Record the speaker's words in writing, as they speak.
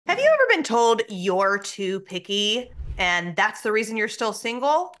Have you ever been told you're too picky and that's the reason you're still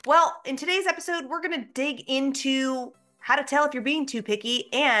single? Well, in today's episode, we're going to dig into how to tell if you're being too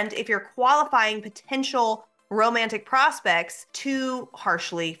picky and if you're qualifying potential romantic prospects too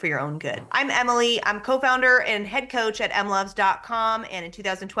harshly for your own good. I'm Emily. I'm co-founder and head coach at emlovz.com. And in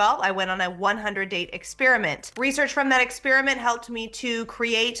 2012, I went on a 100-date experiment. Research from that experiment helped me to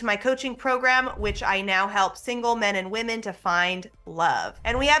create my coaching program, which I now help single men and women to find love.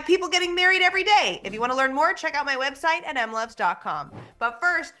 And we have people getting married every day. If you want to learn more, check out my website at emlovz.com. But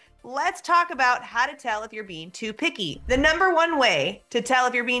first, let's talk about how to tell if you're being too picky. The number one way to tell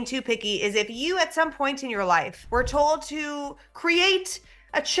if you're being too picky is if you at some point in your life were told to create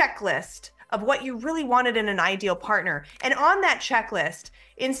a checklist of what you really wanted in an ideal partner. And on that checklist,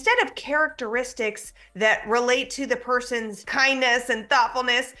 instead of characteristics that relate to the person's kindness and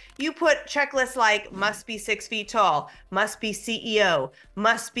thoughtfulness, you put checklists like must be 6 feet tall, must be CEO,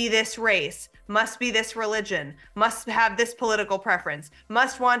 must be this race, must be this religion, must have this political preference,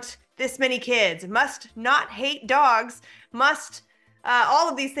 must want this many kids, must not hate dogs, must all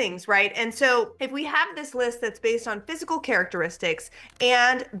of these things, right? And so if we have this list that's based on physical characteristics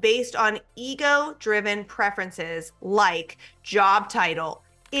and based on ego-driven preferences like job title,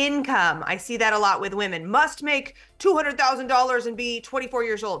 income, I see that a lot with women, must make $200,000 and be 24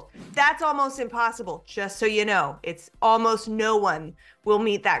 years old. That's almost impossible, just so you know. It's almost no one will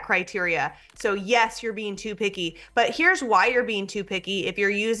meet that criteria. So yes, you're being too picky, but here's why you're being too picky if you're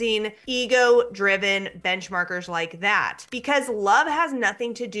using ego-driven benchmarkers like that. Because love has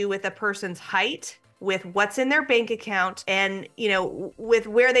nothing to do with a person's height, with what's in their bank account, and with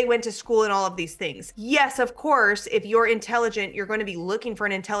where they went to school and all of these things. Yes, of course, if you're intelligent, you're going to be looking for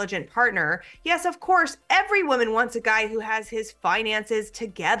an intelligent partner. Yes, of course, every woman wants a guy who has his finances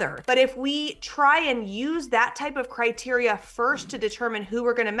together. But if we try and use that type of criteria first to determine who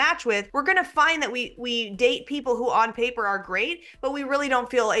we're going to match with, we're going to find that we date people who on paper are great, but we really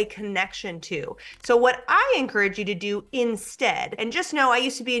don't feel a connection to. So what I encourage you to do instead, and just know I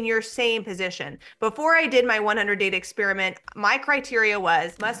used to be in your same position. Before I did my 100-date experiment, my criteria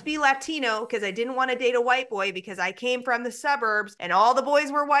was must be Latino, because I didn't want to date a white boy because I came from the suburbs and all the boys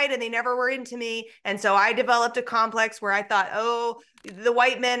were white and they never were into me. And so I developed a complex where I thought, oh, the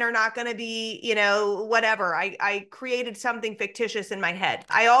white men are not going to be, whatever. I created something fictitious in my head.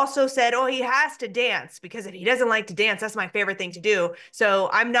 I also said, oh, he has to dance, because if he doesn't like to dance, that's my favorite thing to do. So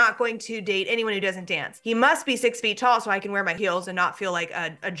I'm not going to date anyone who doesn't dance. He must be 6 feet tall so I can wear my heels and not feel like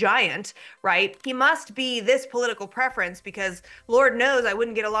a giant, right? He must be this political preference, because Lord knows I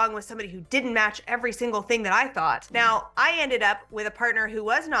wouldn't get along with somebody who didn't match every single thing that I thought. Now, I ended up with a partner who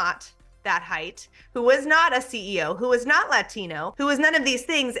was not that height, who was not a CEO, who was not Latino, who was none of these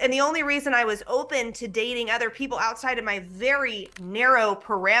things. And the only reason I was open to dating other people outside of my very narrow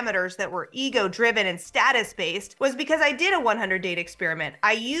parameters that were ego-driven and status-based was because I did a 100-date experiment.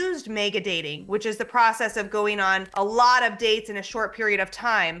 I used mega dating, which is the process of going on a lot of dates in a short period of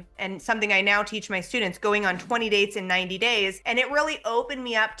time, and something I now teach my students, going on 20 dates in 90 days. And it really opened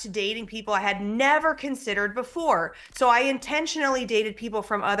me up to dating people I had never considered before. So I intentionally dated people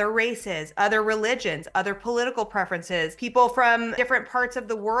from other races, other religions, other political preferences, people from different parts of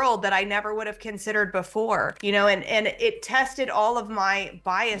the world that I never would have considered before, and it tested all of my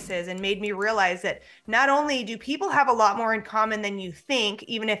biases and made me realize that not only do people have a lot more in common than you think,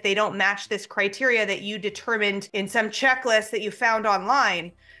 even if they don't match this criteria that you determined in some checklist that you found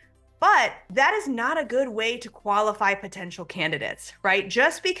online, but that is not a good way to qualify potential candidates, right?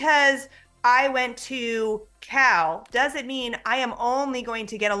 Just because I went to Cal doesn't mean I am only going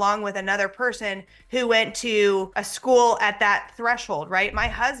to get along with another person who went to a school at that threshold, right? My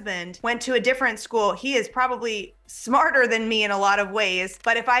husband went to a different school. He is probably smarter than me in a lot of ways,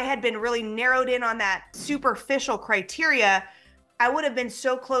 but if I had been really narrowed in on that superficial criteria, I would have been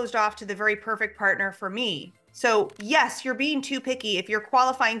so closed off to the very perfect partner for me. So yes, you're being too picky if you're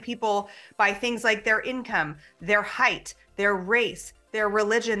qualifying people by things like their income, their height, their race, their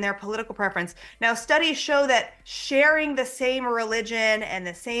religion, their political preference. Now, studies show that sharing the same religion and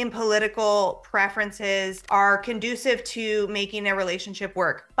the same political preferences are conducive to making a relationship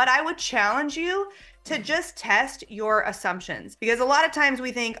work. But I would challenge you to just test your assumptions, because a lot of times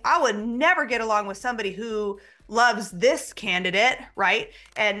we think, I would never get along with somebody who loves this candidate, right?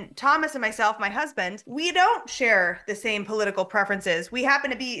 And Thomas and myself, my husband, we don't share the same political preferences. We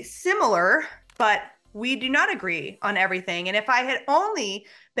happen to be similar, but we do not agree on everything. And if I had only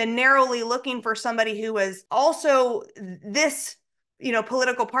been narrowly looking for somebody who was also this,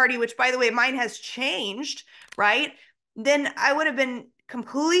 political party, which by the way, mine has changed, right? Then I would have been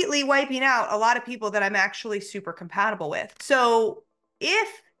completely wiping out a lot of people that I'm actually super compatible with. So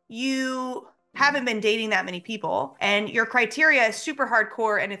if you haven't been dating that many people and your criteria is super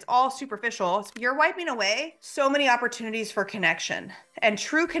hardcore and it's all superficial, you're wiping away so many opportunities for connection. And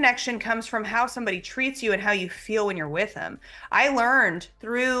true connection comes from how somebody treats you and how you feel when you're with them. I learned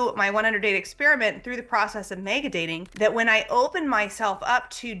through my 100 date experiment, through the process of mega dating, that when I opened myself up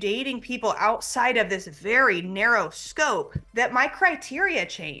to dating people outside of this very narrow scope, that my criteria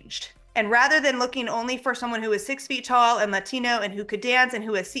changed. And rather than looking only for someone who is 6 feet tall and Latino and who could dance and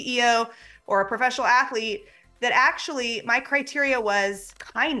who is CEO or a professional athlete, that actually my criteria was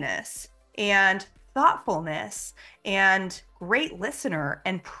kindness and thoughtfulness and great listener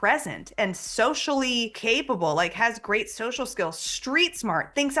and present and socially capable, like has great social skills, street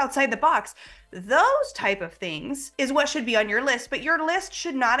smart, thinks outside the box. Those type of things is what should be on your list, but your list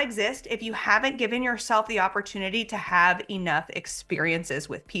should not exist if you haven't given yourself the opportunity to have enough experiences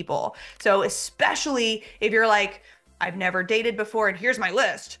with people. So especially if you're like, I've never dated before and here's my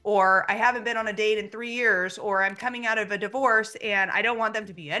list, or I haven't been on a date in 3 years, or I'm coming out of a divorce and I don't want them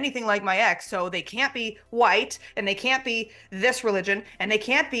to be anything like my ex, so they can't be white and they can't be this religion and they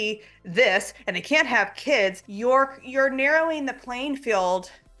can't be this and they can't have kids. You're narrowing the playing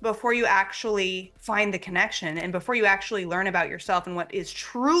field before you actually find the connection and before you actually learn about yourself and what is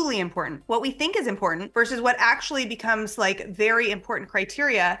truly important, what we think is important versus what actually becomes like very important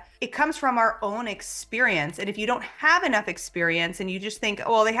criteria. It comes from our own experience. And if you don't have enough experience and you just think,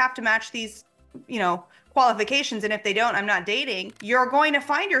 oh, well, they have to match these, qualifications, and if they don't, I'm not dating, you're going to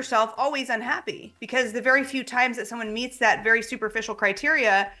find yourself always unhappy, because the very few times that someone meets that very superficial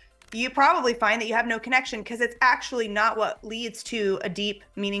criteria, you probably find that you have no connection, because it's actually not what leads to a deep,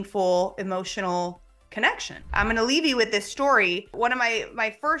 meaningful, emotional connection. I'm going to leave you with this story. One of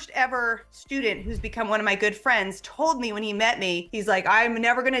my first ever student, who's become one of my good friends, told me when he met me, he's like, I'm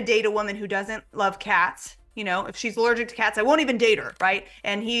never going to date a woman who doesn't love cats. If she's allergic to cats, I won't even date her, right?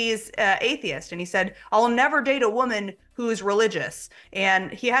 And he's atheist, and he said, I'll never date a woman who's religious.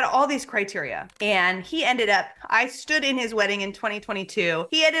 And he had all these criteria. And he ended up, I stood in his wedding in 2022.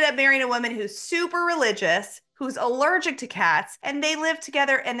 He ended up marrying a woman who's super religious, who's allergic to cats, and they live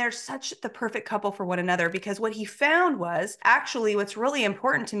together, and they're such the perfect couple for one another, because what he found was actually what's really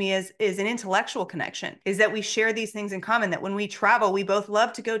important to me is an intellectual connection, is that we share these things in common, that when we travel, we both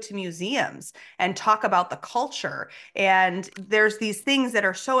love to go to museums and talk about the culture. And there's these things that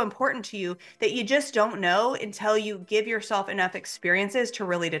are so important to you that you just don't know until you give yourself enough experiences to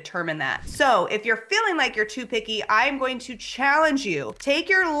really determine that. So if you're feeling like you're too picky, I'm going to challenge you. Take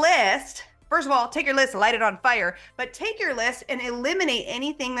your list. First of all, take your list, light it on fire, but take your list and eliminate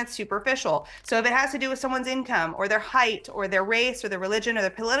anything that's superficial. So if it has to do with someone's income or their height or their race or their religion or their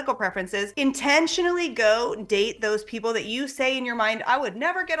political preferences, intentionally go date those people that you say in your mind, I would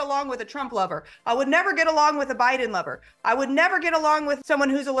never get along with a Trump lover. I would never get along with a Biden lover. I would never get along with someone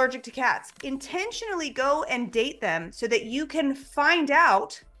who's allergic to cats. Intentionally go and date them so that you can find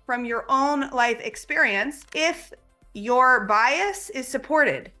out from your own life experience if your bias is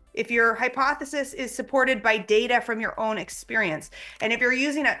supported, if your hypothesis is supported by data from your own experience. And if you're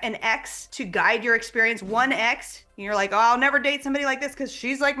using an X to guide your experience, one X, and you're like, oh, I'll never date somebody like this because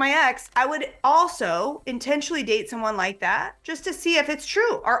she's like my ex, I would also intentionally date someone like that just to see if it's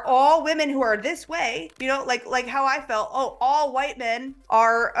true. Are all women who are this way, like how I felt, oh, all white men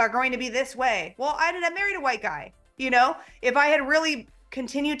are going to be this way. Well, I ended up married a white guy. If I had really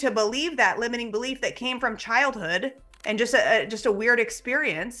continued to believe that limiting belief that came from childhood, and just a weird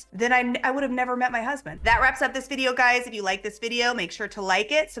experience, then I would have never met my husband. That wraps up this video, guys. If you like this video, make sure to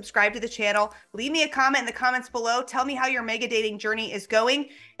like it, subscribe to the channel, leave me a comment in the comments below, tell me how your mega dating journey is going,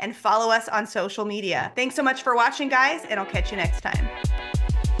 and follow us on social media. Thanks so much for watching, guys, and I'll catch you next time.